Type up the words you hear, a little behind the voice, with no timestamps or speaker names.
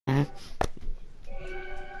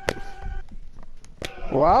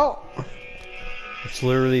Well, it's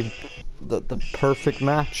literally the perfect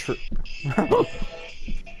match for...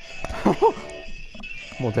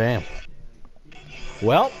 Well, damn.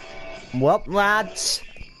 Well, lads.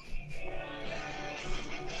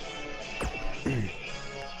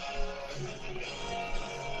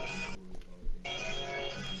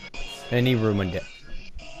 And he ruined it.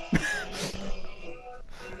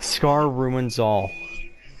 Scar ruins all.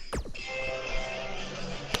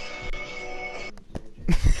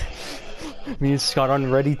 Me and Scott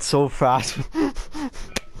unreadied so fast.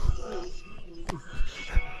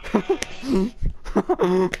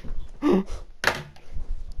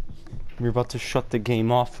 We're about to shut the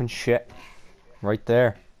game off and shit. Right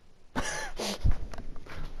there.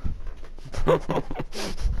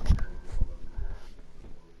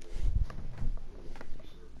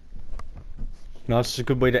 No, it's a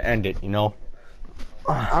good way to end it, you know.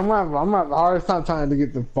 I'm not the hardest time trying to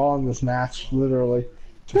get the ball in this match, literally.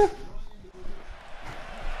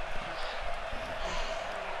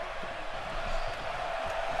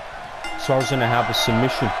 Sar's gonna have a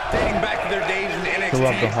submission. Dating back to their days in NXT, He'll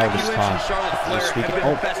have the hardest time this week.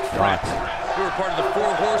 Oh, God. We were part of the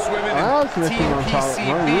Four Horsewomen and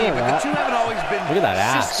TPCB, but the two haven't always been Look at that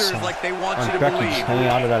ass sisters like they want you to Becky's believe. hanging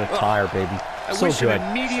out of that attire, baby. I So wish good.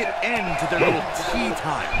 an immediate end to their little tea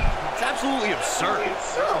time. It's absolutely absurd.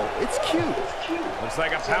 No, it's cute. Looks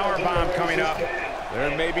like a power bomb coming up.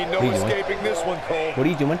 There may be no escaping this one, Cole. What are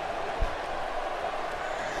you doing?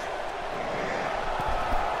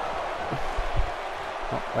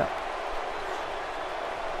 Oh, well.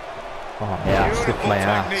 Oh, yeah, stick my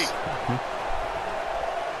ass.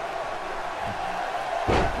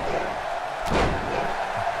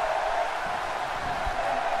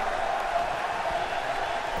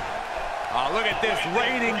 Oh, look at this,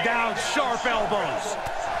 raining down sharp elbows.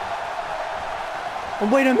 Oh,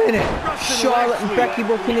 wait a minute. Charlotte and Becky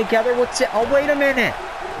working together? What's it? Oh, wait a minute.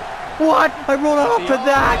 What? I rolled off of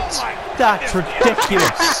that. That's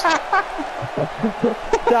ridiculous.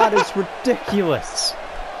 That is ridiculous.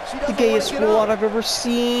 The gayest rollout I've ever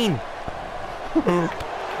seen.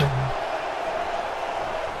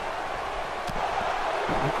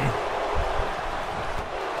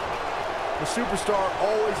 The superstar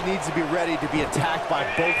always needs to be ready to be attacked by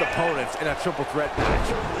both opponents in a triple threat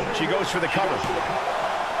match. She goes for the cover.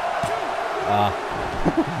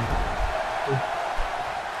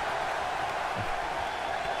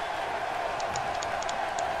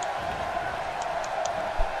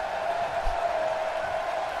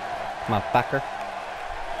 Motherfucker.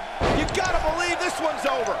 You gotta believe this one's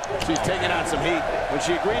over. She's taking on some heat. When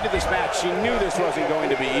she agreed to this match, she knew this wasn't going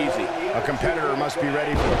to be easy. A competitor must be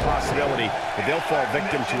ready for the possibility that they'll fall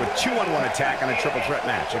victim to a 2-on-1 attack on a triple threat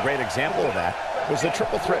match. A great example of that was the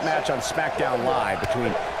triple threat match on SmackDown Live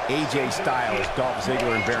between AJ Styles, Dolph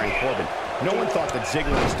Ziggler, and Baron Corbin. No one thought that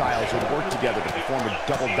Ziggler and Styles would work together to perform a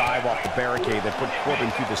double dive off the barricade that put Corbin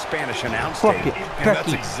through the Spanish announce Fuck table. it. And that's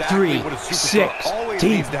Becky, exactly 3, what a superstar 6, always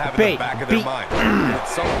T, needs to have in the back of their mind. And at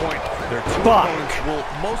some point, their two opponents will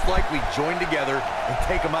most likely join together and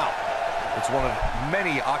take them out. It's one of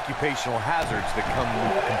many occupational hazards that come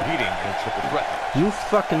with competing in a triple threat. You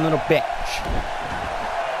fucking little bitch.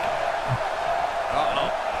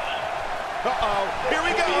 Here we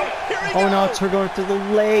go. Here we Oh go. no, it's her going through the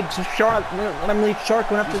legs. Charlotte, I'm leaving Shark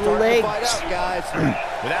going after the legs. Out, guys.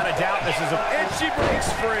 Without a doubt, this is a... And she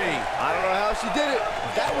breaks free. I don't know how she did it.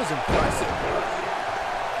 That was impressive.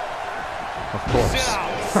 Of course.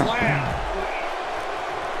 Slam.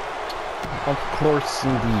 Of course,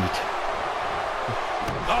 indeed.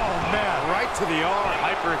 Oh, man, right to the arm.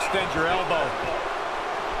 Hyperextend your elbow.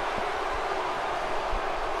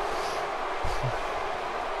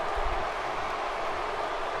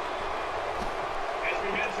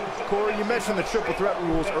 Corey, you mentioned the triple threat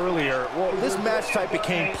rules earlier. Well, this match type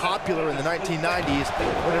became popular in the 1990s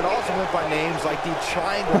when it also went by names like the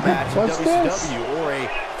triangle match in WCW or a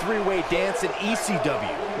three-way dance in ECW.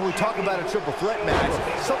 When we talk about a triple threat match,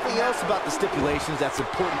 something else about the stipulations that's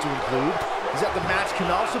important to include is that the match can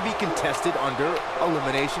also be contested under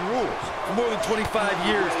elimination rules. For more than 25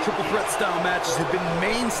 years, triple threat style matches have been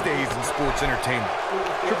mainstays in sports entertainment.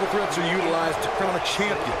 Triple threats are utilized to crown a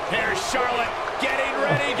champion. Here's Charlotte getting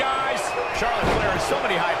ready, guys. Charlotte Flair has so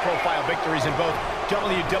many high-profile victories in both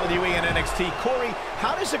WWE and NXT. Corey,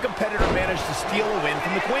 how does a competitor manage to steal a win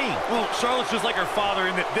from the Queen? Well, Charlotte's just like her father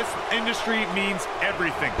in that this industry means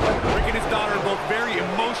everything. Rick and his daughter are both very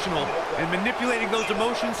emotional, and manipulating those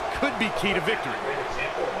emotions could be key to victory.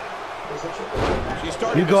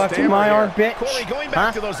 You go after my arm, bitch. Corey, going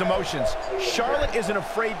back to those emotions, Charlotte isn't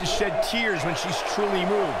afraid to shed tears when she's truly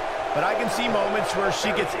moved. but I can see moments where she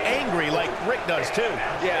gets angry like Rick does too.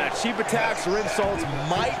 Yeah, cheap attacks or insults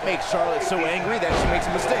might make Charlotte so angry that she makes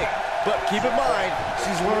a mistake. But keep in mind,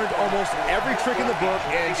 she's learned almost every trick in the book,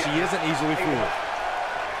 and she isn't easily fooled.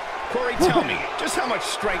 Corey, tell me, just how much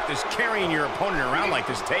strength does carrying your opponent around like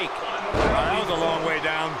this take? That was a long way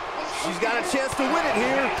down. She's got a chance to win it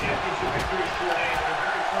here.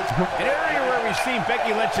 An area where we've seen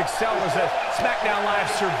Becky Lynch excel as a SmackDown Live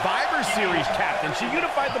Survivor Series captain. She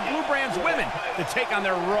unified the Blue Brand's women to take on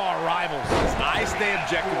their Raw rivals. I stay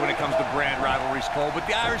objective when it comes to brand rivalries, Cole, but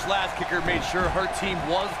the Irish Last Kicker made sure her team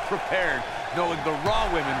was prepared, knowing the Raw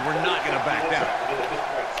women were not going to back down.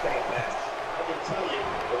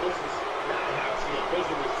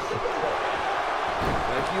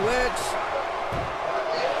 Becky Lynch.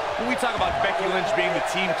 When we talk about Becky Lynch being the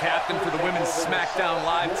team captain for the Women's SmackDown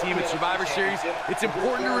Live team at Survivor Series, it's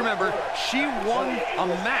important to remember she won a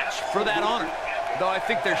match for that honor. Though I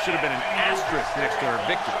think there should have been an asterisk next to her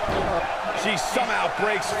victory. She somehow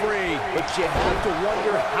breaks free. But you have to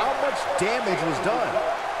wonder how much damage was done.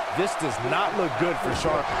 This does not look good for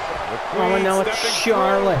Charlotte. Oh, no, it's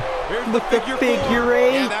Charlotte with the figure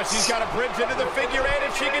eight. Yeah, now she's got a bridge into the figure eight.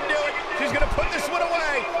 If she can do it, she's going to put this one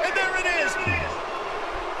away. And there it is.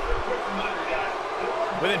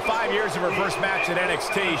 Within 5 years of her first match at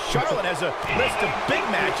NXT, Charlotte has a list of big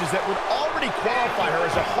matches that would already qualify her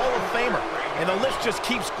as a Hall of Famer. And the list just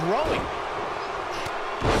keeps growing.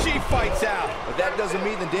 She fights out. But that doesn't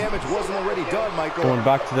mean the damage wasn't already done, Michael. Going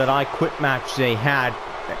back to that I Quit match they had.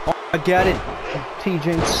 I get it.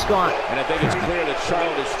 TJ and Scott. And I think it's clear that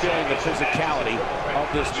Charlotte is feeling the physicality of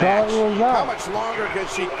this match. How much longer could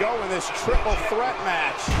she go in this triple threat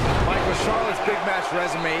match? Michael, Charlotte's big match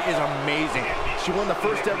resume is amazing. She won the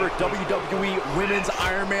first ever WWE Women's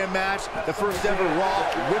Iron Man match, the first ever Raw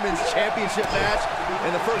Women's Championship match,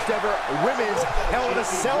 and the first ever Women's Hell in a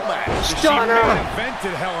Cell match. Stunner! She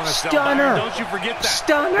invented Hell in a Cell. Stunner! Don't you forget that.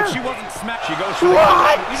 Stunner! If she wasn't smacked, She goes for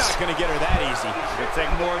What? You're not going to get her that easy. It'll take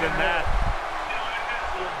more than that.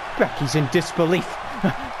 Becky's in disbelief.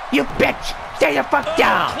 You bitch! Stay the fuck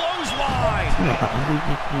down! Clothesline!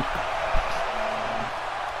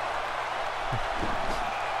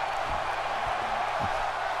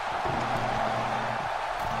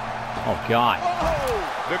 Oh, God. Whoa!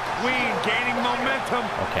 The Queen gaining momentum.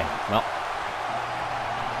 Okay, well.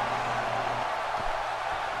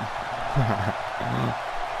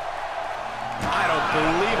 I don't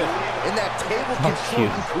believe it. And that table can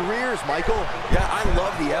shorten careers, Michael. Yeah, I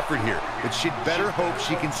love the effort here, but she'd better hope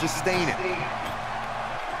she can sustain it.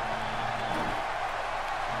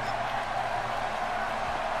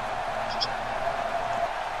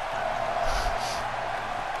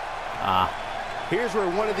 Here's where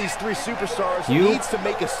one of these three superstars needs to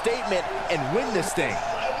make a statement and win this thing.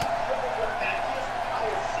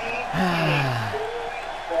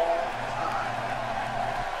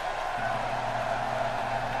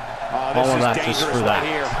 All of that just for that.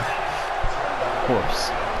 Of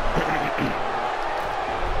course.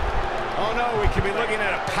 Oh no, we could be looking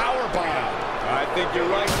at a power bomb. I think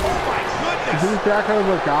you're right. Oh my goodness! He's not gonna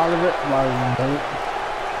look out of it by a minute.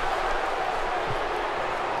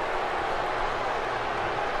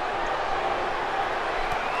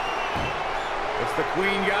 What's the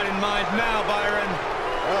Queen got in mind now, Byron?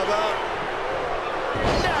 How about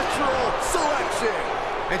natural selection?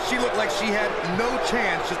 And she looked like she had no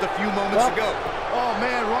chance just a few moments ago. Oh,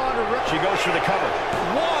 man, Ronda. She goes for the cover.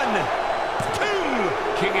 1, 2.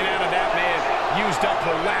 Kicking out of that man. Used up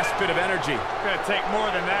her last bit of energy. Gonna take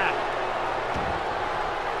more than that.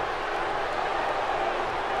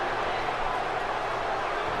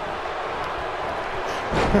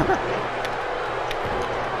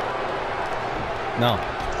 No.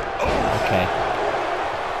 Okay.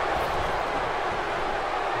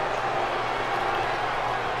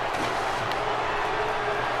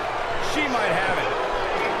 She might have it.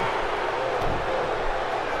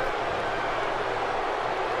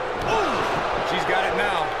 Ooh, she's got it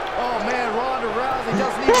now. Oh, man, Ronda Rousey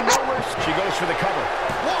doesn't even know where She goes for the cover.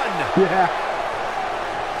 1. Yeah.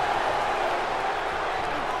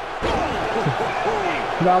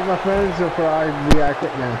 That was my finisher for the I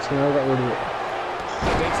Quit match, and I got rid of it.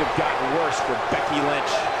 Things have gotten worse for Becky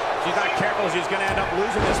Lynch. She's not careful. She's going to end up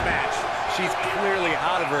losing this match. She's clearly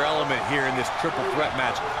out of her element here in this triple threat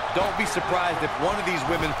match. Don't be surprised if one of these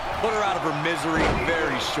women put her out of her misery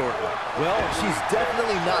very shortly. Well, she's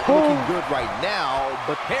definitely not looking good right now,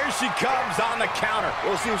 but Here she comes on the counter.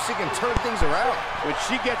 we'll see if she can turn things around. When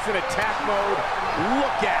she gets in attack mode,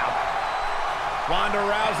 look out. Ronda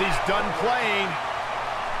Rousey's done playing.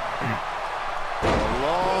 A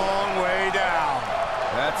long way down.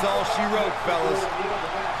 That's all she wrote, fellas.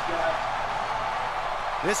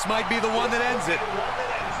 This might be the one that ends it.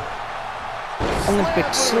 Olympic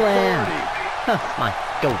slam. Huh, my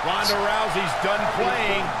goat. Ronda Rousey's done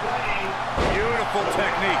playing. Beautiful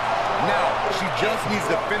technique. Now, she just needs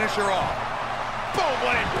to finish her off. Boom,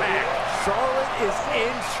 what impact. Charlotte is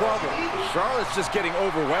in trouble. Charlotte's just getting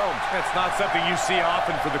overwhelmed. That's not something you see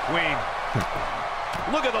often for the Queen.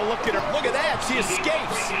 Look at the look at her. Look at that. She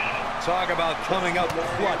escapes. Talk about coming up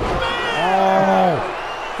clutch. Oh,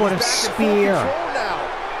 what a spear.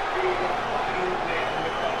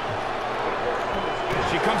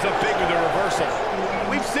 She comes up big with a reversal.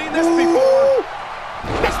 We've seen this before.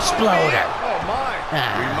 Exploder. Oh, my.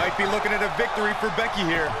 We might be looking at a victory for Becky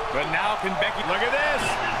here. But now can Becky... Look at this.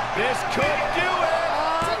 This could do it.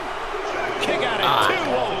 Kick out at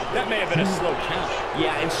 2. Whoa, that may have been a slow count.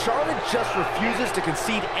 Yeah, and Charlotte just refuses to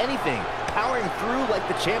concede anything, powering through like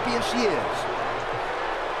the champion she is.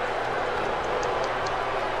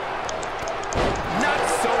 Not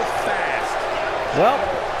so fast. Well,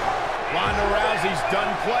 Ronda Rousey's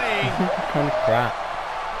done playing. kind of crap.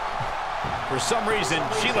 For some reason,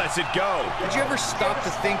 she lets it go. Did you ever stop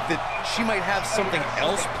to think that she might have something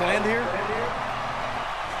else planned here?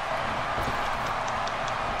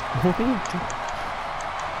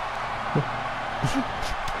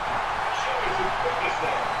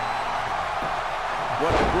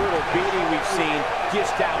 What a brutal beating we've seen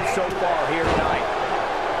dished out so far here tonight.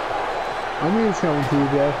 I knew it's coming to you,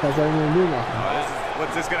 Jeff. That's all I'm going to do now.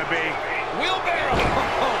 What's this going to be? Wheelbarrow!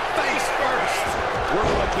 Oh, face first! We're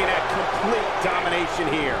looking at complete domination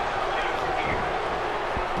here.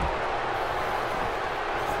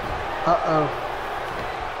 Uh-oh.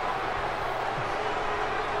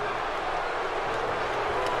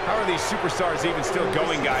 How are these superstars even still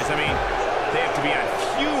going, guys? I mean, they have to be on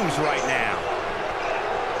fumes right now.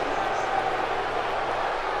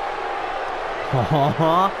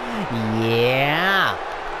 Yeah.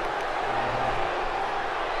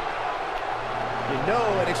 You know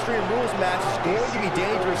an Extreme Rules match is going to be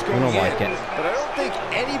dangerous going in, like it. but I don't think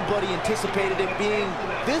anybody anticipated it being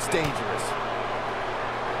this dangerous.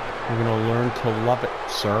 You're going to learn to love it,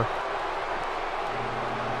 sir.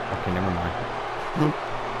 Okay, never mind.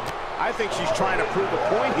 I think she's trying to prove a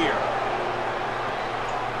point here.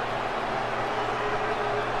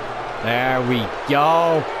 There we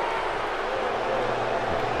go.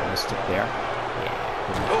 Stick there.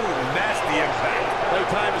 Yeah. Oh, nasty impact.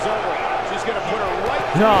 Playtime is over. She's going to put her right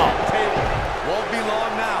No. on the table. Won't be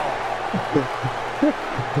long now.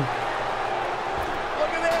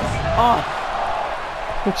 Look at this. Oh,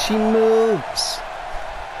 but she moves.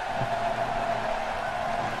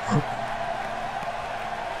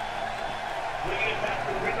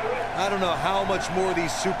 I don't know how much more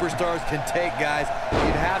these superstars can take, guys.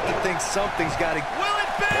 You'd have to think something's got to... Will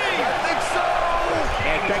it be? I think so.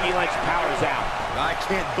 And Becky Lynch powers out. I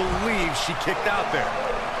can't believe she kicked out there.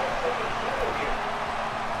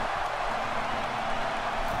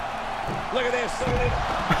 Look at this.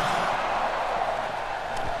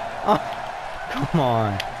 Oh, come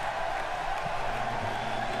on.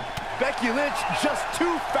 Becky Lynch just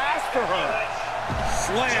too fast for her.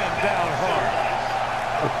 Slam down hard.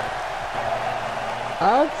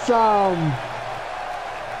 That's,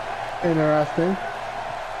 interesting.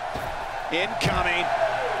 Incoming.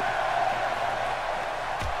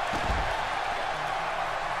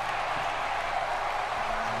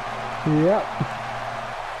 Yep.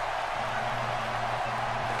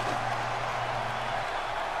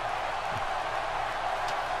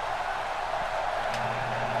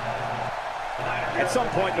 At some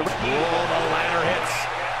point, the ladder hits.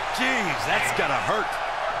 Jeez, that's gotta hurt.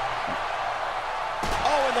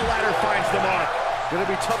 Oh, and the ladder finds the mark. Gonna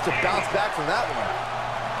be tough to bounce back from that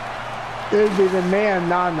one. It would be the man,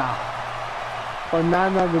 Nana. Or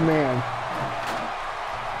Nana the man.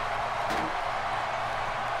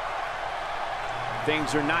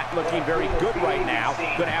 Things are not looking very good right now.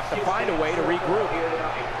 Gonna have to find a way to regroup.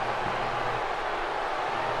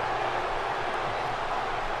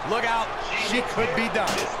 Look out, she could be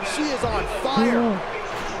done. She is on fire.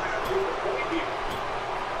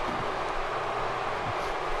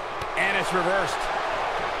 And it's reversed.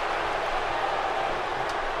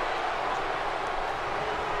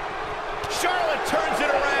 Charlotte turns it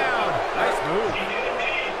around. Nice move.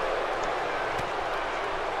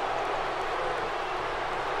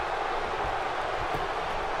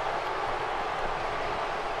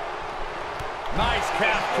 Nice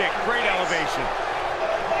calf kick. Great elevation.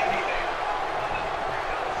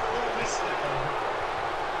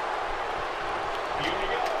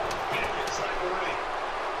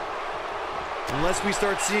 Unless we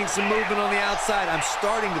start seeing some movement on the outside, I'm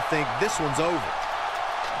starting to think this one's over.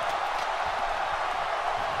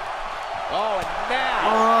 Oh, and now.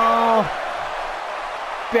 Oh,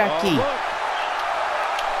 Becky. Oh,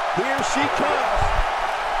 here she comes.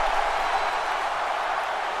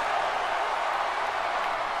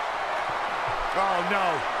 Oh, no.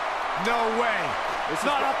 No way. It's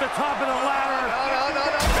not off the top of the ladder. No.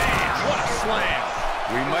 Man, what a slam.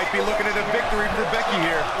 We might be looking at a victory for Becky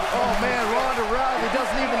here. Oh, man, Ronda Rousey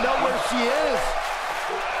doesn't even know where she is.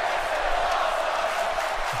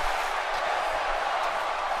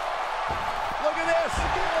 Look at this.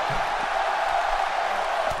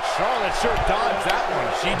 Charlotte sure dodged that one.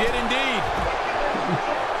 She did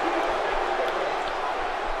indeed.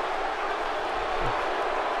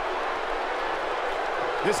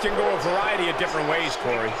 This can go a variety of different ways,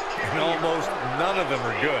 Corey. And almost none of them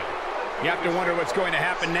are good. You have to wonder what's going to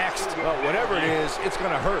happen next. Well, whatever it is, it's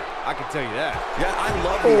going to hurt. I can tell you that. Yeah, I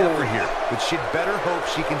love the effort here, but she'd better hope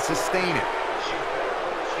she can sustain it.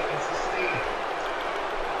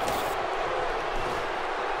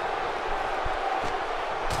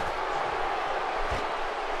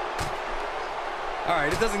 All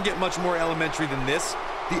right, it doesn't get much more elementary than this.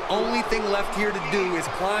 The only thing left here to do is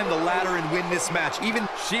climb the ladder and win this match. Even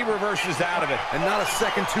She reverses out of it. and not a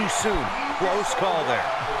second too soon. Close call there.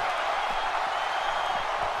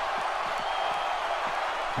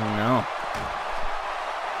 Oh, no.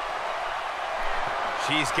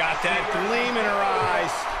 She's got that gleam in her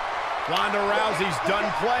eyes. Ronda Rousey's done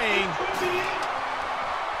playing.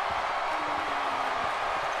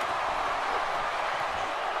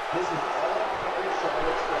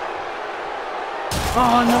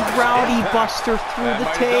 Oh, no, Rowdy Buster through the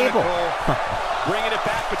table. Bringing it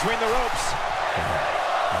back between the ropes.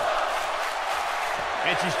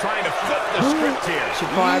 And she's trying to flip the script here.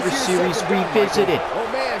 Survivor Series revisited. Oh,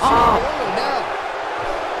 man, she's rolling now.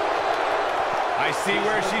 I see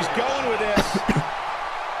where she's going with this.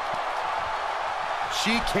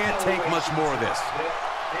 She can't take much more of this.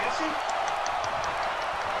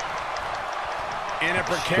 In a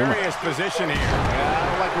precarious position here. Yeah, I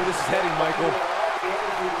don't like where this is heading, Michael.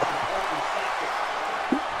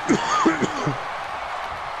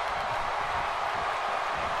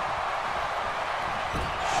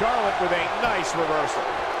 Charlotte with a nice reversal.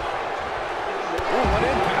 Oh, what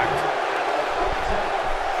impact.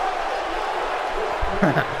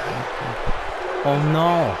 Oh,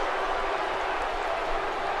 no.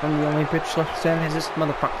 I'm the only bitch left standing is this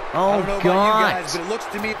motherfucker. I Oh, don't know about God. you guys, but it looks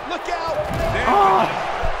to me. Look out. Oh.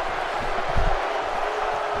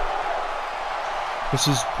 This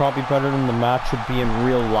is probably better than the match would be in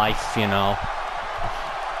real life, you know.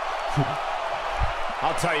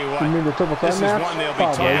 I'll tell you what. You mean the triple threat This is match? one they'll be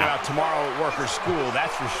Probably. talking about tomorrow at work or school,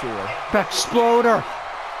 that's for sure. Exploder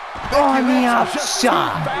on the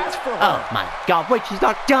outside. Fast for her. Oh, my God. Wait, she's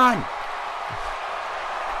not done.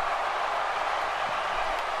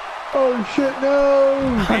 Oh, shit, no.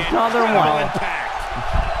 Another Incredible one. impact.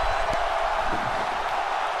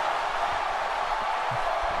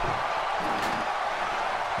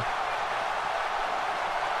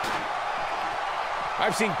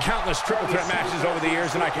 I've seen countless triple threat matches over the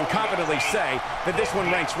years, and I can confidently say that this one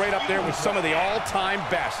ranks right up there with some of the all-time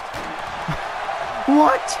best.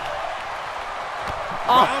 What?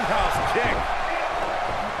 Oh, Roundhouse kick.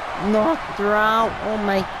 knocked her out. Oh,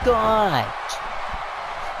 my God.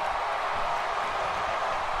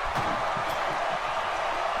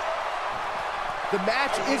 The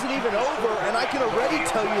match isn't even over, and I can already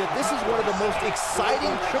tell you that this is one of the most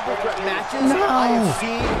exciting triple threat matches No. I have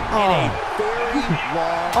seen in a very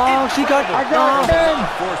long Oh, she got Ken.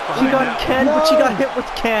 She got Ken, but she got hit with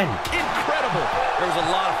Ken. Incredible. There was a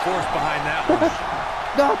lot of force behind that one.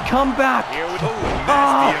 No, come back. Here we Oh,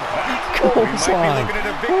 nasty impact. We might be on. looking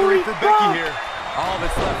at a victory for Becky here. All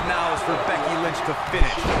that's left now is for Becky Lynch to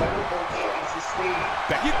finish.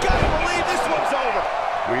 You gotta believe this one's over.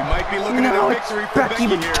 We might be looking at No, a it's victory for Becky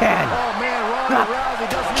with here. Ken. Oh, man, Ronda Rousey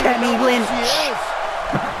doesn't even Kenny know where Lynch. she is.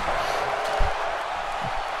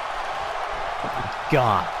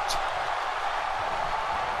 God.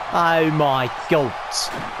 Oh, my God.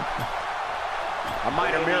 A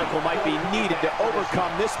minor miracle might be needed to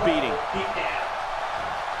overcome this beating.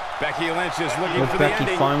 Becky Lynch is looking Would for the Becky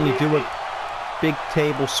ending. finally do a big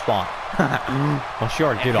table spot? Well,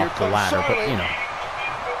 sure, it did off the ladder, but, you know.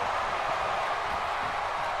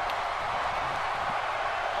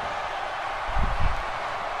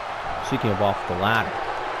 Speaking of off the ladder.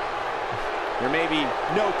 There may be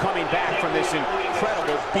no coming back from this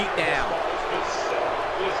incredible beatdown.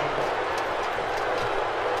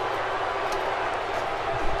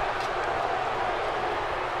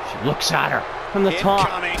 She looks at her from the top.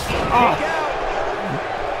 Incoming. Oh.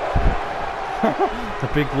 The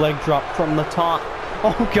big leg drop from the top.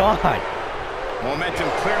 Oh, God. Momentum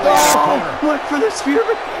clearly in the corner. Went for the spear,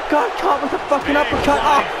 but got caught with a fucking uppercut.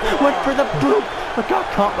 Oh, went for the boot, but got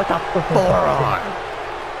caught with a forearm.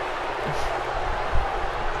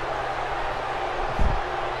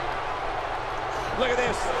 Look at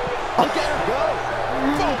this. Look at her go.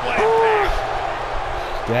 Boom, what impact.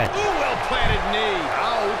 Dead. Ooh, well-planted knee.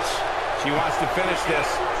 Ouch. She wants to finish this.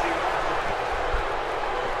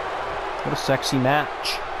 What a sexy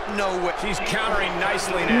match. No way. She's countering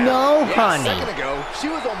nicely now. No, Yeah, honey. a second ago, she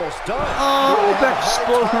was almost done. Oh, Becky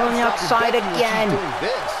explosion on the outside again. Doing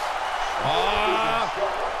this.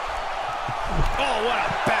 Oh, what a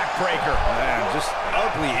backbreaker. Man, just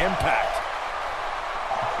ugly impact.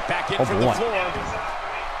 Back in from the floor.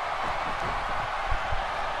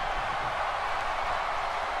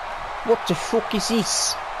 What the fuck is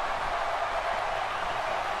this?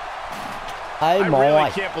 I Oh really my.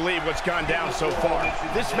 can't believe what's gone down so far.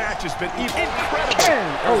 This match has been incredible.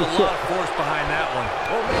 There's a lot of force behind that one.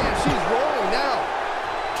 Oh, man, she's rolling now.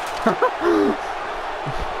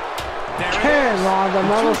 Ken on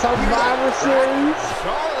another Survivor Series.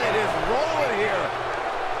 Charlotte is rolling here.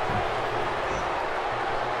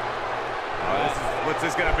 What's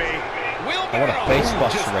this gonna be? What a face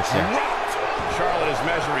buster right there. Charlotte is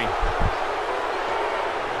measuring.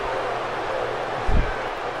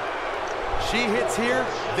 She hits here,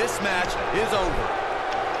 this match is over.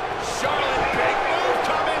 Charlotte, big move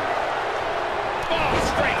coming. Oh,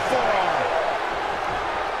 straight forearm.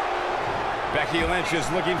 Becky Lynch is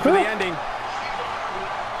looking for the ending.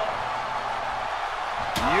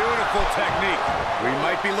 Beautiful technique. We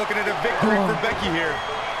might be looking at a victory for Becky here.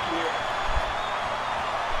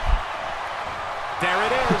 There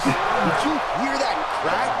it is. Did you hear that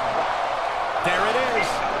crack? There it is.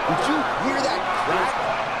 Did you hear that crack?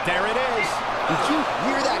 There it is. Did you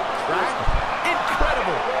hear that crack?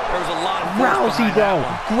 Incredible. There's a lot of force Rousey behind that though,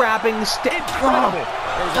 one. grabbing the stick. Incredible.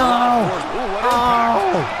 There's a lot of force. Ooh, what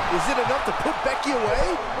impact. Is it enough to put Becky away?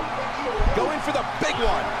 Going for the big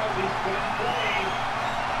one.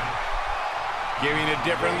 Giving a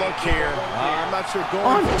different look here. I'm not sure going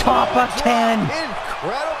On for top of 10.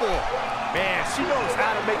 Incredible. Man, she knows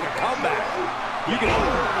how to make a comeback. You can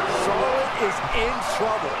Charlotte is in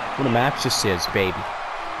trouble. What a match this is, baby.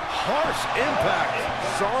 Harsh impact.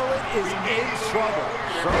 Charlotte is in trouble.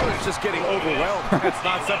 Charlotte's just getting overwhelmed. That's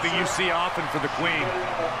not something you see often for the Queen.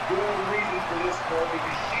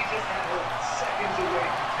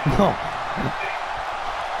 No.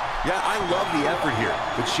 Yeah, I love the effort here,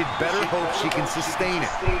 but she'd better hope she can sustain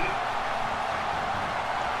it.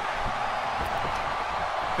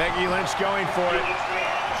 Becky Lynch going for it.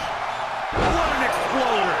 What an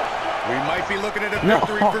exploder. We might be looking at a No,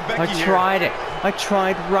 victory for Becky I here. tried it. I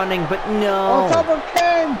tried running, but no. On top of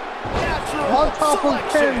Ken. On top of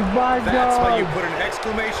Ken, my That's how you God. put an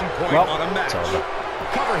exclamation point Well, on a match. it's over.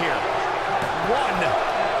 Cover here.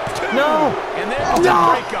 1, 2. No. And there's the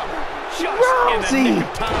No. breakup. Just in the Rousey. nick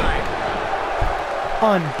of time.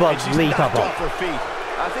 And she's knocked Unbelievable. off her feet.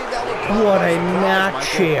 I think that would come What by a surprise, match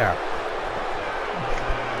Michael. here.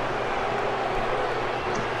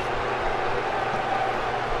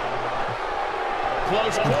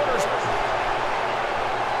 Close quarters.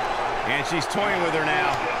 And she's toying with her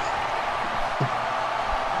now.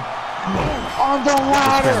 On the This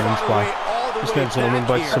ladder. man wins by. This man's gonna win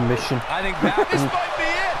by submission. I think that This might be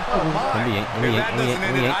it. No, he ain't. No, he If ain't. that No, he doesn't ain't.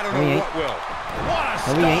 end No, he it, ain't. I don't No, he know ain't. what will. What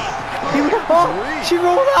a No, he ain't. stop. Oh, she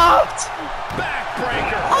rolled out.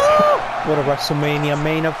 Backbreaker. What a WrestleMania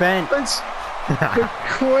main event. The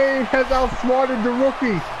Queen has outsmarted the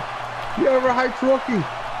rookie. The overhyped rookie.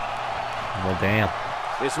 Well, damn.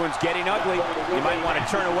 This one's getting ugly. You might want to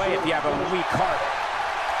turn away if you have a weak heart.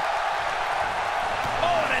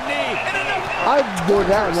 Oh, and a knee. And another. I did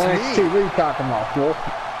that in NXT. What are you talking about, fool?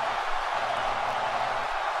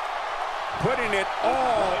 Putting it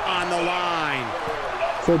all on the line.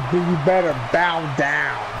 So do you better bow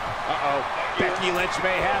down. Uh-oh. Becky Lynch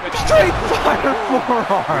may have it. Straight fire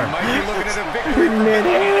forearm. Might be looking at a victory for Putting it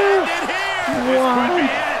Becky. in. And it here. One,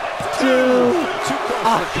 two. Too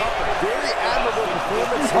close to the cover. Very admirable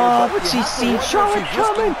performance here, Oh, but but you she's have to seen wonder if Charlotte she's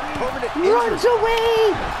risking coming. permanent Runs injury.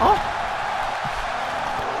 away. Oh.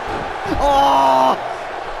 Oh.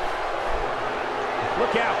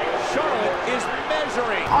 Look out. Charlotte is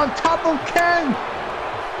measuring. On top of Ken.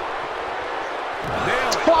 I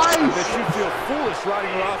Twice. bet you feel foolish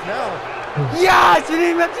riding her off now. Yes, I didn't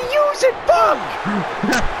even have to use it. Fuck.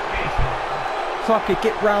 Fuck it.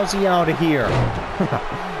 Get Rousey out of here.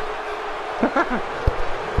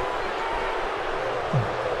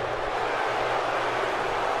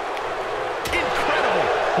 Incredible.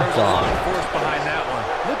 There's a lot of force behind that one.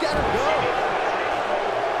 Look at her go.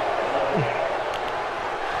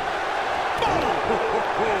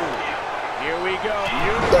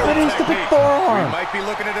 There's the big forearm. We might be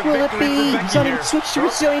looking at a Will it victory be? for He's Becky not here. even switched to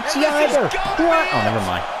resiliency either. What? Oh, never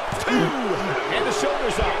mind. And the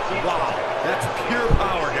shoulders up. Wow, that's pure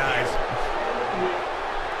power, guys.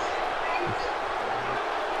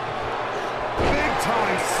 Big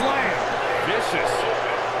time slam. Vicious.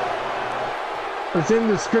 It's in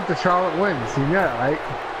the script that Charlotte wins. You know that, right?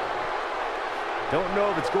 Don't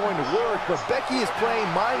know if it's going to work, but Becky is playing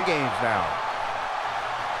mind games now.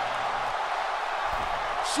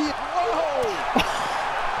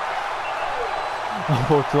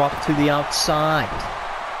 Elbow drop to the outside.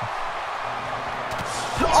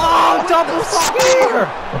 Oh, double spear!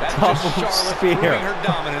 Double spear. Proving her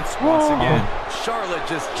dominance once again. Charlotte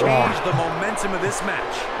just changed the momentum of this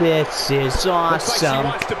match. This is Looks like she awesome.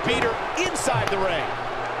 wants to beat her inside the ring.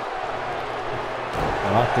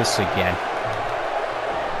 Not this again.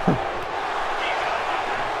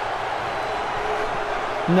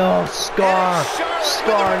 No, Scar.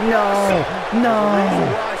 Scar, no. No.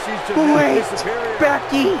 Wait,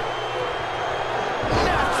 Becky.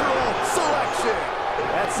 Natural selection.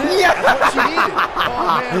 That's it. Yeah. That's what she needed.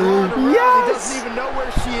 Oh, man, Ronda Rousey Yes. doesn't even know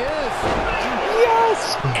where she is.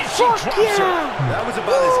 Yes. Fuck yeah. That was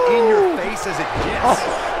about as in your face as it gets.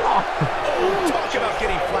 Talk about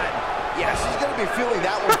getting flattened. Yeah, she's going to be feeling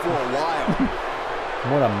that one for a while.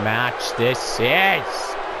 What a match this is.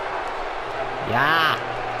 Yeah.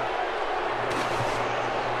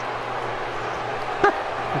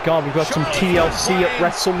 God, we got some TLC at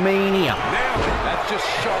WrestleMania. Nailed it. That's just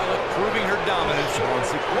Charlotte proving her dominance once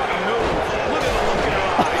again. What a move. Look at the look in her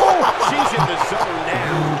eyes. She's in the zone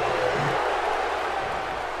now.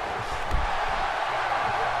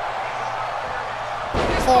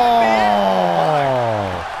 Oh.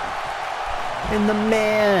 And the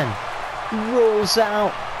man rolls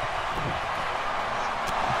out.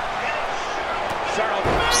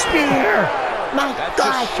 Spear. My That's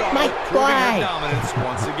God, just Charlotte my proving her God. dominance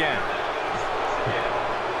once again.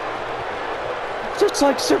 Just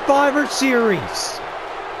like Survivor Series.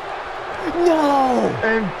 No.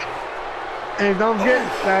 And don't forget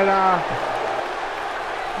that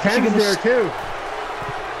Ken's there too.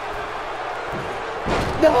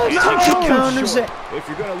 No, she counters it. If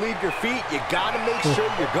you're going to leave your feet, you got to make sure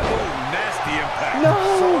you're going to. Nasty impact. No.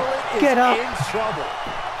 Charlotte is Get up. in trouble.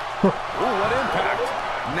 Ooh, what impact.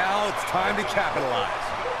 Now it's time to capitalize.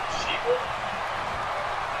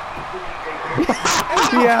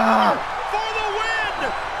 Yeah. For the win.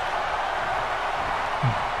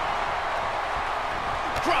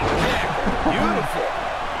 Drop kick. Beautiful.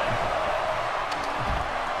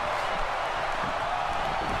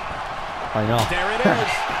 I know. There it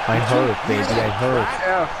is. I heard, baby. I heard.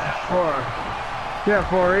 Yeah,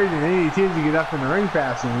 for a reason. They need teams to get up in the ring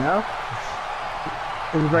faster, you know?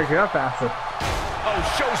 And break it up faster. Oh,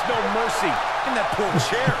 shows no mercy. In that poor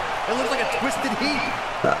chair. It looks like a twisted heap.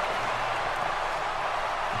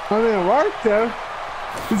 I mean, it worked though.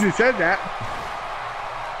 Since you said that.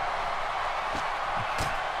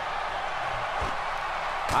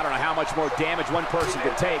 I don't know how much more damage one person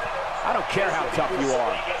can take. I don't care how tough you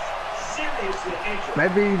are.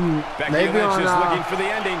 Maybe Becky Lynch is looking for the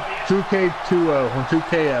ending. 2K20 on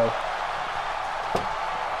 2KO.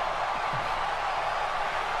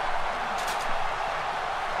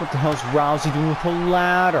 What the hell's Rousey doing with a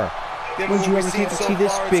ladder? When'd you ever get to see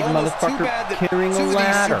this big motherfucker carrying a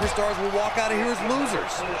ladder? Superstars will walk out of here as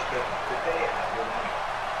losers.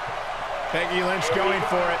 Becky Lynch going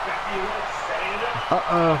for it.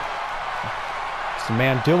 What's the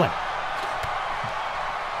man doing?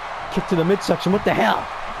 Kick to the midsection. What the hell?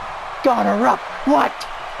 Got her up. What?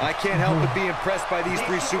 I can't help but be impressed by these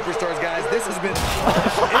three superstars, guys. This has been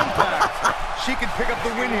impact. She can pick up the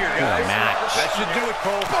win here, guys. Match. That should do it,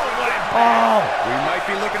 Cole. Oh. We might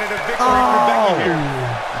be looking at a victory for Becky here.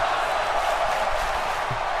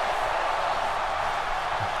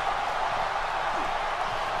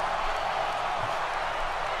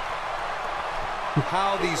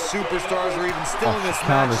 How these superstars are even still in this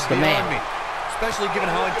match is beyond me. Especially given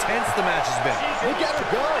how intense the match has been. Look at her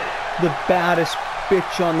go. The baddest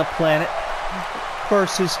bitch on the planet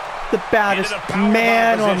versus the baddest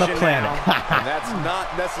man on the planet. And that's not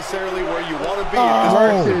necessarily where you want to be at this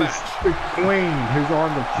point in the Versus match. the queen who's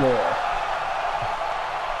on the floor.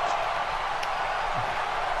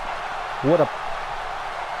 What a...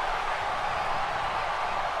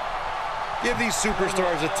 Give these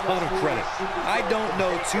superstars a ton of credit. I don't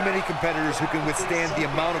know too many competitors who can withstand the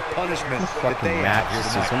amount of punishment that fucking they have match here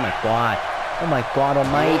this is. tonight. Oh my God. Oh my God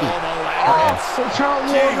almighty. So Charlotte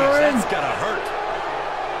rolled her in. That's gotta hurt.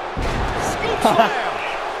 Scoop slam.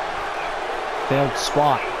 Failed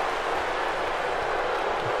spot.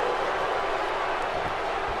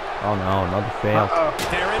 Oh no, another fail.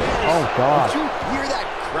 There it is. Oh God. Did you hear that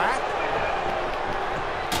crack?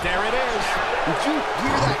 There it is. Did you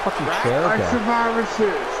hear that Fucking crack? chair Like there. Survivor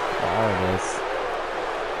Series. There it is.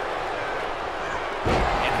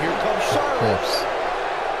 And here comes Of Charlotte. course.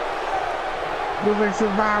 Look like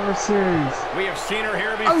Survivor Series. We have seen her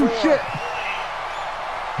here before. Oh shit!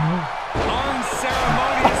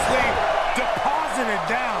 Unceremoniously deposited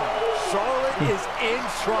down. Charlotte is in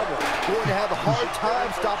trouble. Going to have a hard time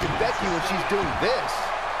stopping Becky when she's doing this.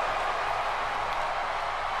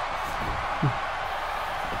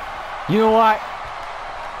 You know what?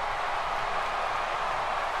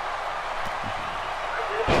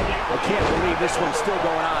 I can't believe this one's still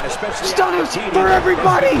going on, especially Stunners for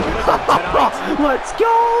everybody! Let's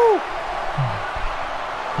go!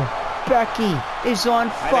 Becky is on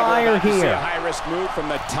fire here. A high-risk move from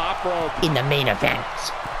the top rope. In the main event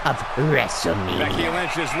of Becky WrestleMania.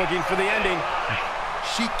 Lynch is looking for the ending.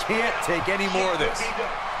 She can't take any more of this.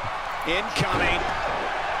 Incoming.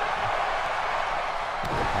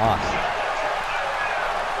 Awesome.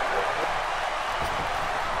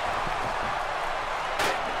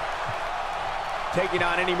 Taking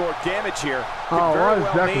on any more damage here. Oh, Could why very is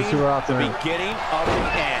well Becky mean still out the there? beginning of the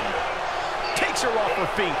end. Takes her off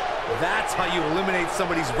her feet. That's how you eliminate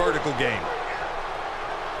somebody's vertical game.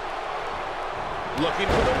 Looking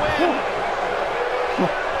for the win.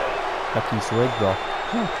 Becky's leg though.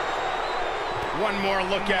 One more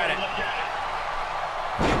look at it.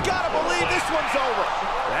 You gotta believe this one's over.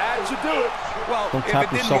 That should do it. Well, Don't if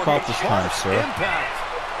tap it didn't yourself work, out this time, harsh sir. Impact.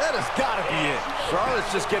 That has gotta be it. Charlotte's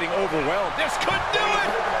just getting overwhelmed. This could do it.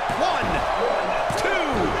 1,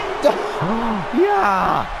 2.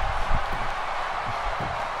 Yeah!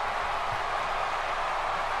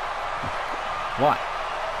 What?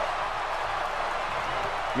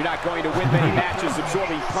 You're not going to win many matches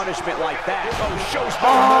absorbing punishment like that. Oh, shows no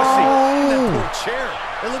mercy. Oh! That poor chair.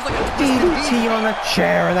 It looks like a twisted DDT on the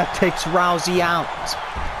chair, and that takes Rousey out.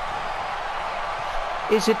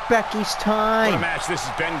 Is it Becky's What a time? match this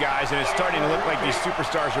has been, guys, and it's starting to look like these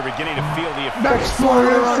superstars are beginning to feel the effects.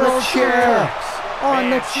 Exploder on the chair.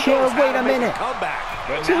 On the Man, she chair. knows how Wait to a make minute. Comeback.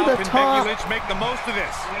 But To now the can top. Becky Lynch make the most of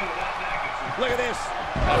this? Look at this.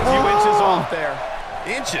 A few inches off there.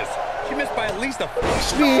 Inches. She missed by at least a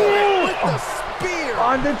Spear. With the spear.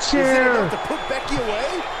 On the Is it chair. enough to put Becky away?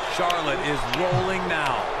 Charlotte is rolling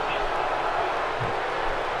now.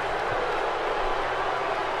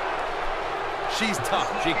 She's tough.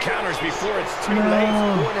 She counters before it's too Going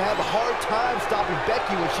late. to have a hard time stopping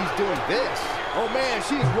Becky when she's doing this. Oh man,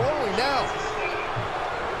 she's rolling now.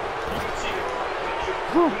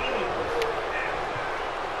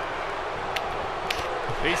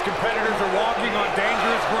 These competitors are walking on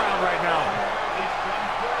dangerous ground right now.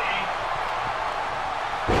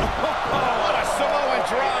 What a Samoan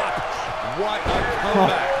drop. What a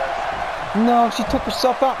comeback. No, she took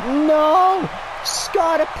herself out. No!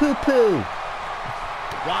 Scar poo-poo.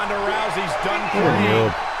 Ronda Rousey's done for What a you.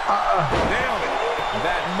 noob. Nailed it.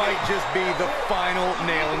 That might just be the final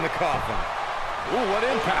nail in the coffin. Ooh, what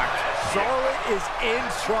impact. Charlotte is in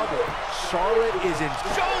trouble. Charlotte is in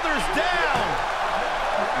Shoulders down.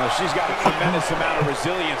 Well, she's got a tremendous amount of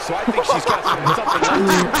resilience, so I think she's got something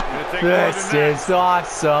else. This is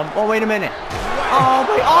awesome. Oh, wait a minute. Oh,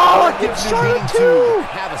 wait. Oh, look at Charlotte, too.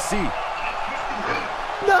 Have a seat.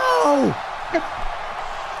 No!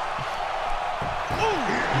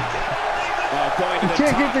 Going to You the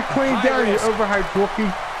can't get top. the queen High down, you risk. overhyped rookie.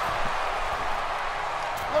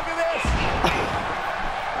 Look at this.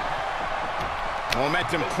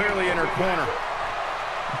 Momentum clearly in her corner.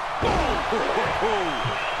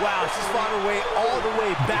 Wow, she's fought her way all the way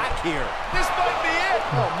back here. This might be it.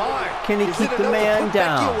 Oh my. Can he Is keep it the enough to man put Becky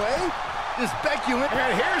down? away? Does Becky win?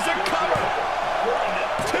 And here's a cover.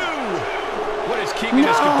 2. What is keeping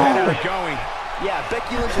this competitor going? Yeah,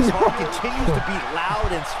 Becky Lynch's heart continues to beat loud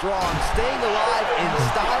and strong, staying alive in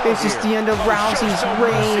style. This is the end of Rousey's Shows no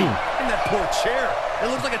mercy. reign. And that poor chair. It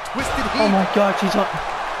looks like a twisted heat. Oh my God, she's on.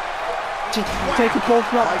 Just take it both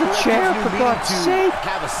off the chair, for God's sake.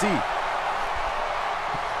 Have a seat.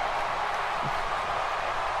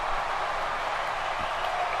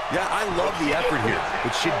 Yeah, I love the effort here,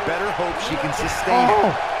 but she'd better hope she can sustain it.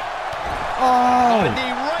 Oh. A Oh.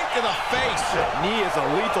 knee right to the face. Knee is a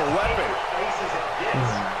lethal weapon.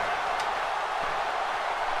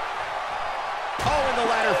 Oh, and the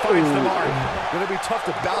ladder finds the mark. Gonna be tough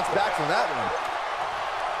to bounce back from that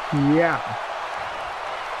one. Yeah.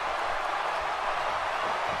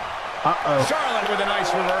 Uh-oh. Charlotte with a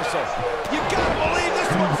nice reversal. You gotta believe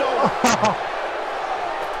this one's over.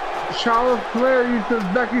 Charlotte Flair uses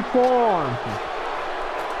Becky forearm.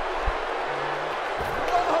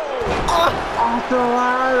 Oh, Off the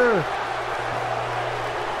ladder.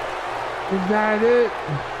 Is that it?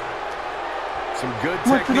 Some good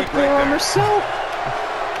Went for the technique right forearm there. herself.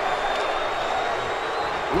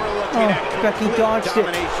 We're looking at Becky complete dodged it.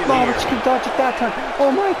 domination Oh, here. but she could dodge it that time.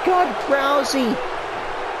 Oh my God, Rousey.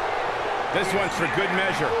 This one's for good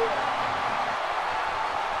measure.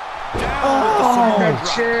 Oh, the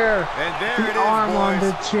chair. And there The it is, arm on boys.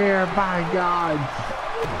 the chair. By God.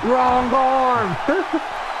 Wrong arm.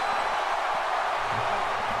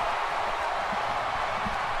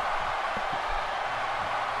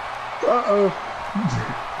 Uh-oh.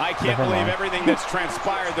 I can't believe everything that's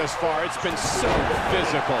transpired thus far. It's been so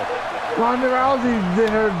physical. Ronda Rousey did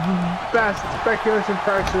her best Becky Lynch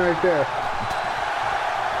impression right there.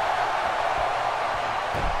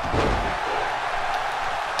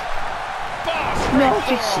 No,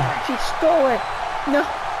 she stole it. No.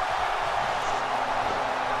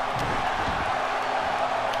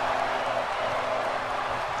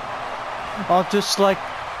 Oh, just like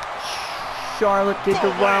Charlotte did to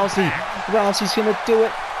Rousey. Rousey's gonna do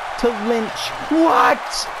it to Lynch.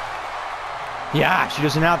 What? Yeah, she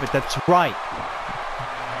doesn't have it. That's right.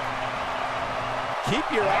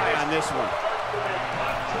 Keep your eye on this one.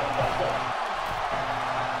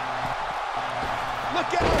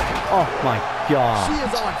 Look at her. Oh my God. She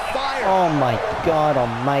is on fire. Oh my God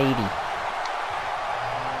Almighty.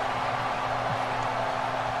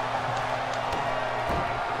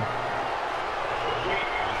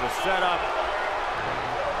 The setup.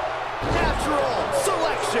 Natural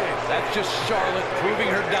selection. That's just Charlotte proving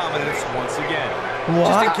her dominance once again. What?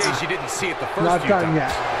 Just in case you didn't see it the first Not few done times.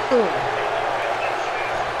 yet. Ugh.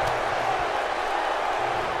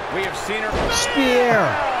 We have seen her. Spear.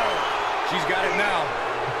 She's got it now.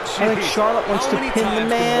 I think Charlotte wants to pin the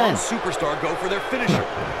man. Superstar go for their finisher.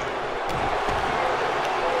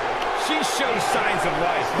 She shows signs of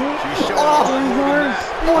life. She's showing Oh, more than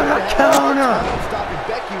that. what a counter. I'm stopping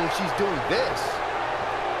Becky when she's doing this.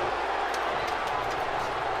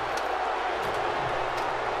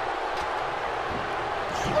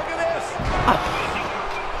 Look at this.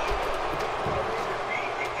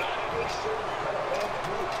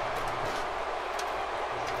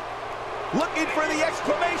 Looking for the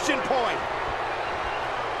exclamation point.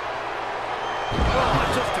 Oh,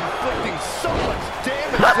 just inflicting so much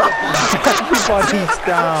damage to the body. Everybody's She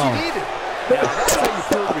down. needed. Now, that's how you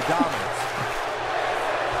prove your dominance.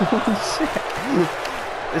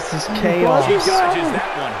 This is chaos. She dodges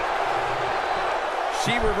that one.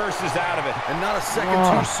 She reverses out of it, and not a second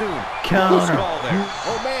too soon. Counter. Close call there.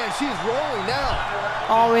 Oh, man, she's rolling now.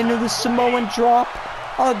 Oh, into the Samoan drop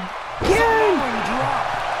again.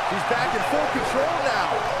 She's back in full control now.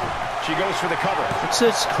 She goes for the cover. What's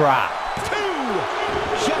this crap? Two!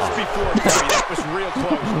 Just before three. That was real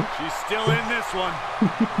close. She's still in this one.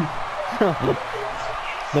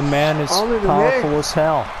 The man is Only the powerful Nick. as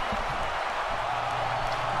hell.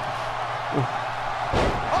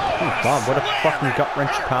 Oh God, what a fucking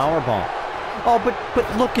gut-wrench powerbomb. Oh, but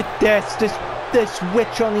look at this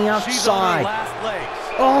witch on the She's on her outside. last legs.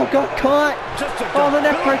 Oh, got caught. Just a Oh, the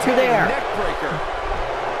neck breaker there. Neck breaker.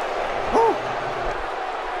 Oh,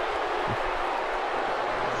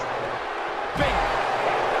 Big.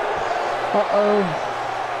 Uh-oh.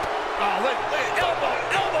 Oh,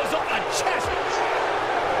 elbows on the chest.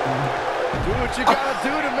 Do what you gotta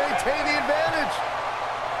do to maintain the advantage.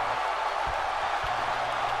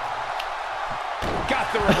 Got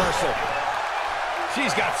the reversal.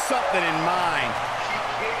 She's got something in mind.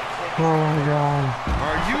 Oh my God.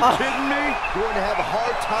 Are you kidding me? Going to have a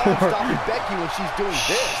hard time stopping Becky when she's doing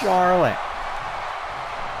this. Charlotte.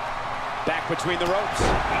 Back between the ropes.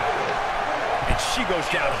 And she goes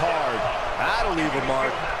down hard. That'll leave a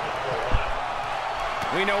mark.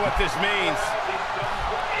 We know what this means.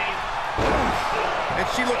 And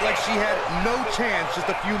she looked like she had no chance just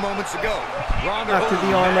a few moments ago. Ronda After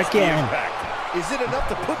the arm nasty again. impact. Is it enough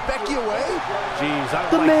to put Becky away? Jeez, I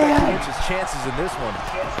The don't like man. Becky Lynch's chances in this one.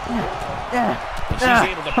 Yeah. She's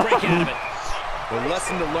able to break out of it. The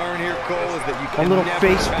lesson to learn here, Cole, is that you A can little never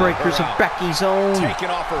face count breakers her of out. Becky's own. Taking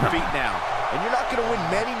off her feet now. And you're not going to win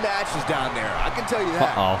many matches down there. I can tell you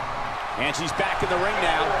that. Uh-oh. And she's back in the ring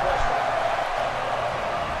now.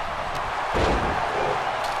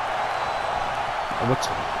 What's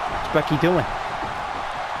Becky doing?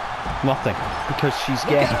 Nothing, because she's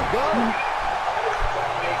gay. Look at her go.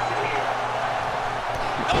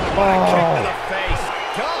 Kick to the face.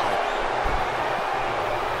 God.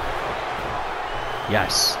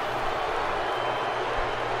 Yes.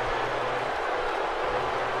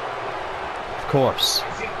 Of course.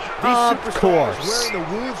 These Of superstars course. wearing the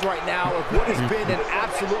wounds right now of what has been an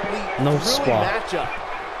absolutely No thrilling spot. matchup.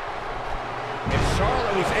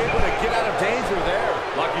 Charlotte was able to get out of danger there.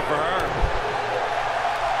 Lucky for her.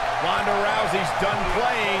 Ronda Rousey's done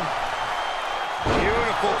playing.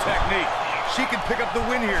 Beautiful technique. She can pick up the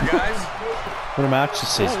win here, guys. What a match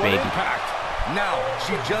this is, baby. Impact. Now,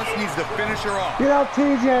 she just needs to finish her off. Get out,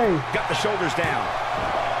 TJ. Got the shoulders down.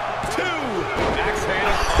 2. Axe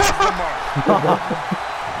handle off the mark.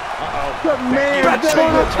 The man. That's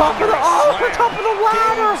on the top of the, the top of the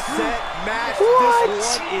ladder. Game, set, match. What?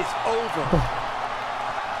 This one is over.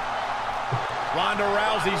 Ronda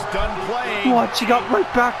Rousey's done playing. What? She got right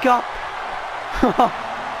back up.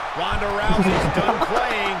 Ronda Rousey's done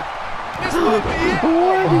playing. This might be it.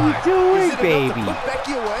 What are you doing, Is it enough to baby? put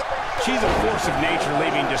Becky away? She's a force of nature,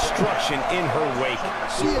 leaving destruction in her wake.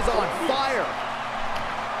 She is on fire.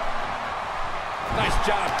 Nice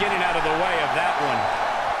job getting out of the way of that one.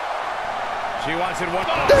 She wants it one.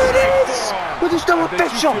 There it is. But there's no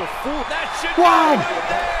official. That should 1,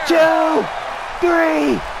 be 2,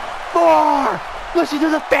 3, 4. Listen to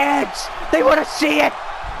the fans. They want to see it.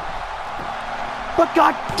 But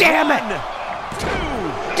God damn it. 2.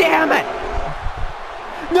 Damn it.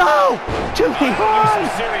 No. Too Some hard.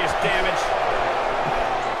 serious damage.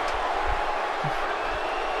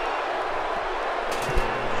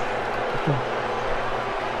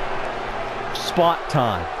 Spot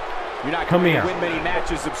time. You're not Come going here. to win many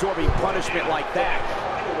matches absorbing punishment like that.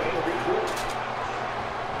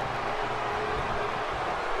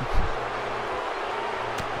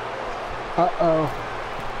 Uh-oh.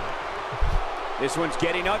 This one's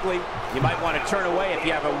getting ugly. You might want to turn away if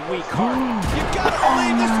you have a weak heart. You gotta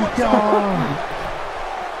believe this one's over.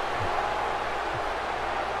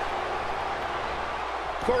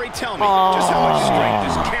 Corey, tell me, just how much strength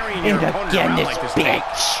is carrying your And opponent again, around this like this thing?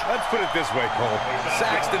 bitch. Let's put it this way, Cole.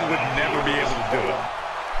 Saxton would never be able to do it.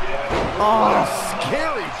 Oh,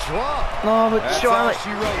 Scary drop. no, but That's Charlotte. how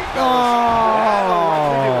she wrote, Oh.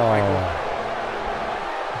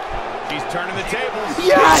 She's turning the tables.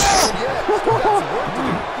 Yes. Yeah, still got some work to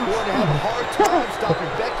do. We're going to have a hard time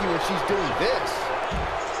stopping Becky when she's doing this.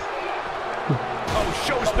 Oh,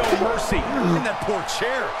 shows no mercy. In that poor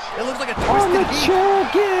chair. It looks like a On the twisted heat. chair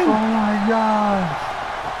again. Oh my God.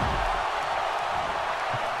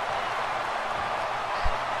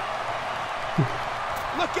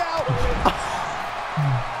 Look out.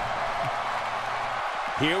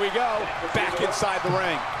 Here we go. Back inside the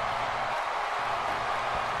ring.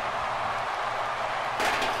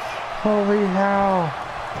 Holy hell.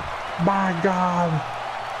 My God.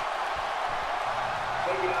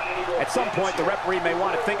 At some point, the referee may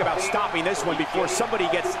want to think about stopping this one before somebody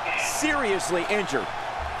gets seriously injured.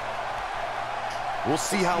 We'll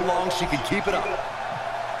see how long she can keep it up.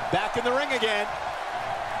 Back in the ring again.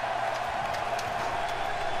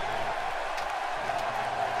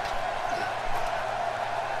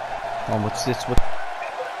 Oh, what's this? What?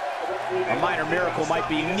 A minor miracle might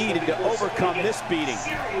be needed to overcome this beating.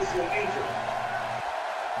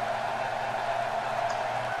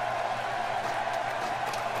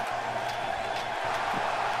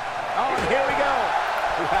 Oh, and here we go.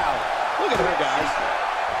 Wow. Look at her, guys.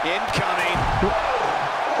 Incoming.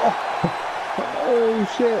 Holy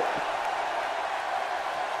shit.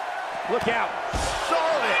 Look out.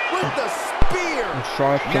 Charlotte with the spear.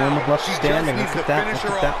 Charlotte killing the left she just standing. needs Look to at that. finish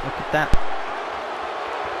Look her at that. off. Look at that.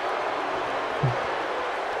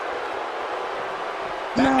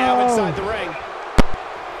 Back now No. inside the ring.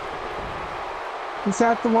 Is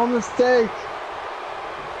that the one mistake?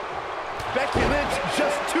 Becky Lynch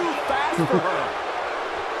just too fast for her.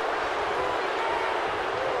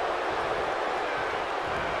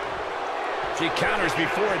 She counters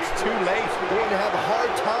before it's too late. We're going to have a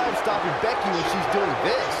hard time stopping Becky when she's doing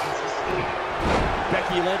this.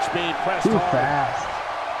 Becky Lynch being pressed Too hard. fast.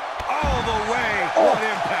 All the way. What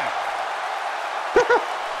impact.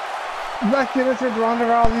 Becky Lynch with Ronda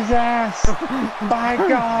Rousey's ass. My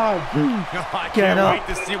God. I Get can't up. wait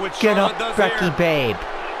to see what Get Charlotte up, does Becky, here. babe.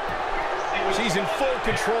 She's in full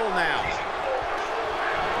control now.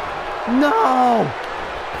 No.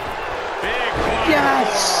 Big one.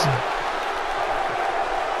 Yes.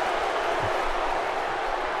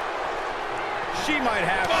 She might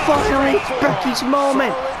have. Finally, it's Becky's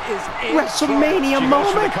moment. Charlotte is in WrestleMania She goes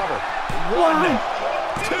for the moment. cover. 1,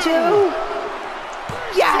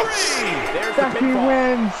 2. Yes. There's the Becky pinfall.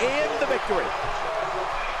 wins. And the victory.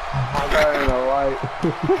 I got it all right.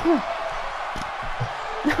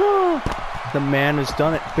 The man has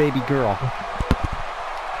done it, baby girl.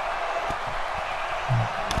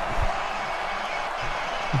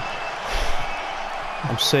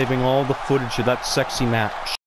 I'm saving all the footage of that sexy match.